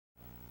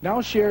now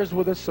shares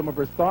with us some of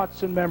her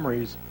thoughts and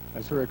memories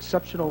as her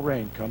exceptional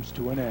reign comes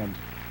to an end.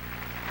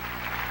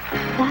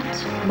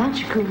 That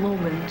magical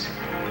moment,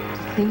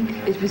 to think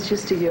it was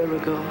just a year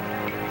ago.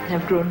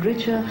 I've grown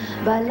richer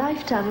by a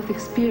lifetime of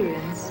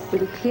experience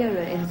with a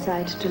clearer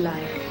insight to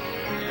life.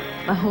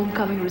 My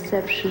homecoming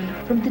reception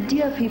from the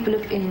dear people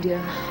of India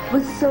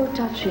was so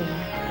touching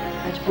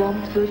that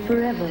warmth will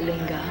forever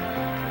linger.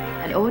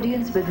 An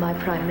audience with my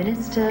Prime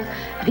Minister,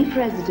 the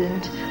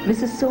President,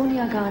 Mrs.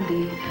 Sonia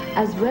Gandhi,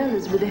 as well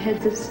as with the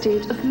heads of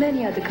state of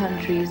many other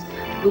countries,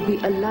 will be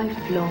a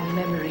lifelong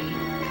memory.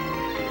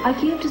 I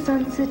came to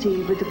Sun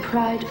City with the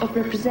pride of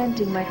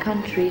representing my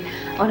country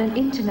on an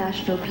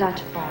international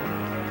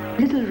platform,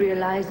 little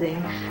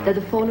realizing that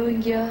the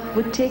following year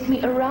would take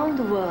me around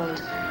the world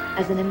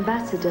as an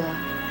ambassador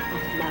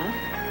of love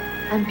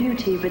and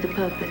beauty with a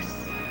purpose.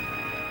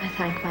 I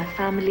thank my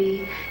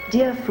family,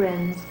 dear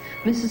friends,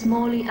 Mrs.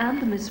 Morley and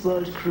the Miss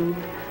World group,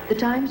 the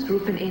Times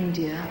group in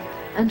India,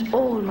 and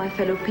all my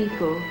fellow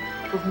people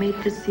who've made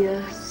this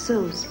year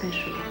so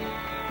special.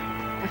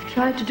 I've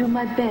tried to do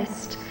my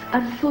best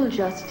and full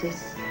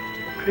justice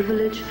to the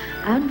privilege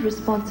and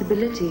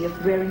responsibility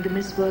of wearing the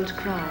Miss World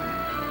crown.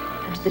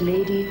 And the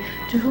lady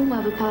to whom I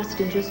will pass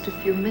it in just a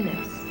few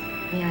minutes,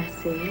 may I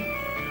say,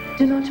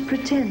 do not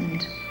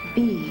pretend,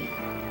 be.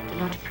 Do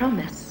not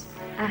promise,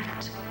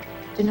 act.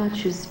 Do not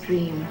just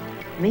dream,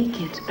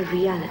 make it a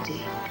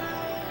reality.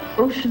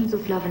 Oceans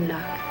of love and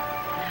luck,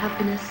 and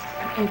happiness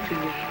in every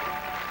way.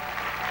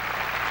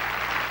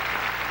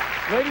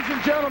 Ladies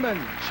and gentlemen,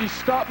 she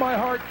stopped my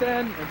heart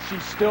then, and she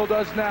still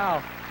does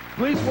now.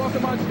 Please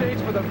welcome on stage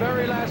for the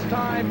very last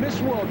time, Miss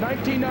World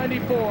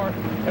 1994,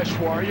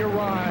 Aishwarya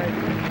Rai.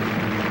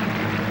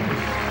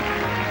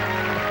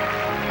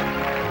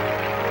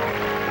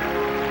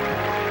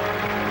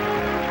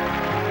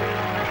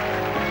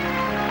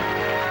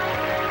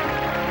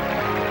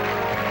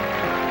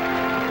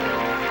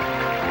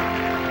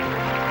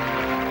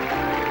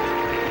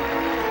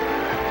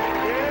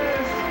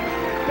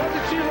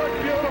 She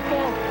looked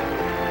beautiful.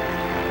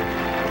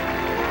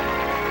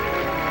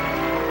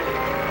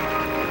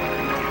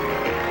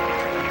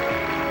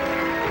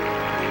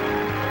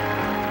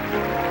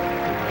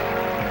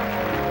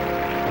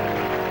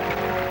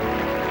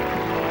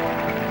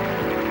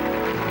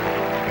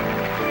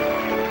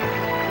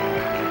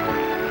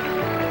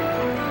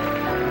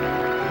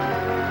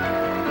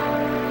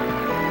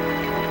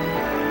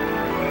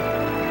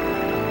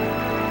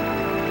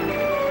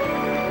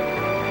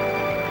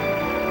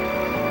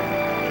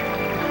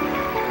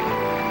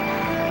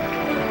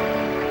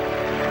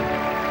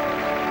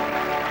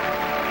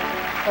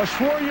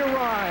 Aishwarya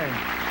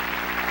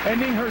Rai,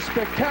 ending her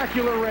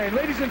spectacular reign.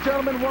 Ladies and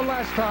gentlemen, one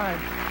last time.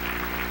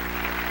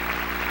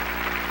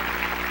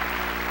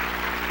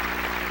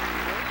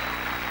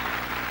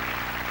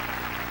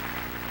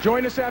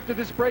 Join us after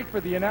this break for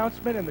the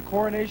announcement and the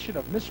coronation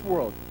of Miss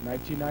World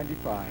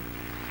 1995.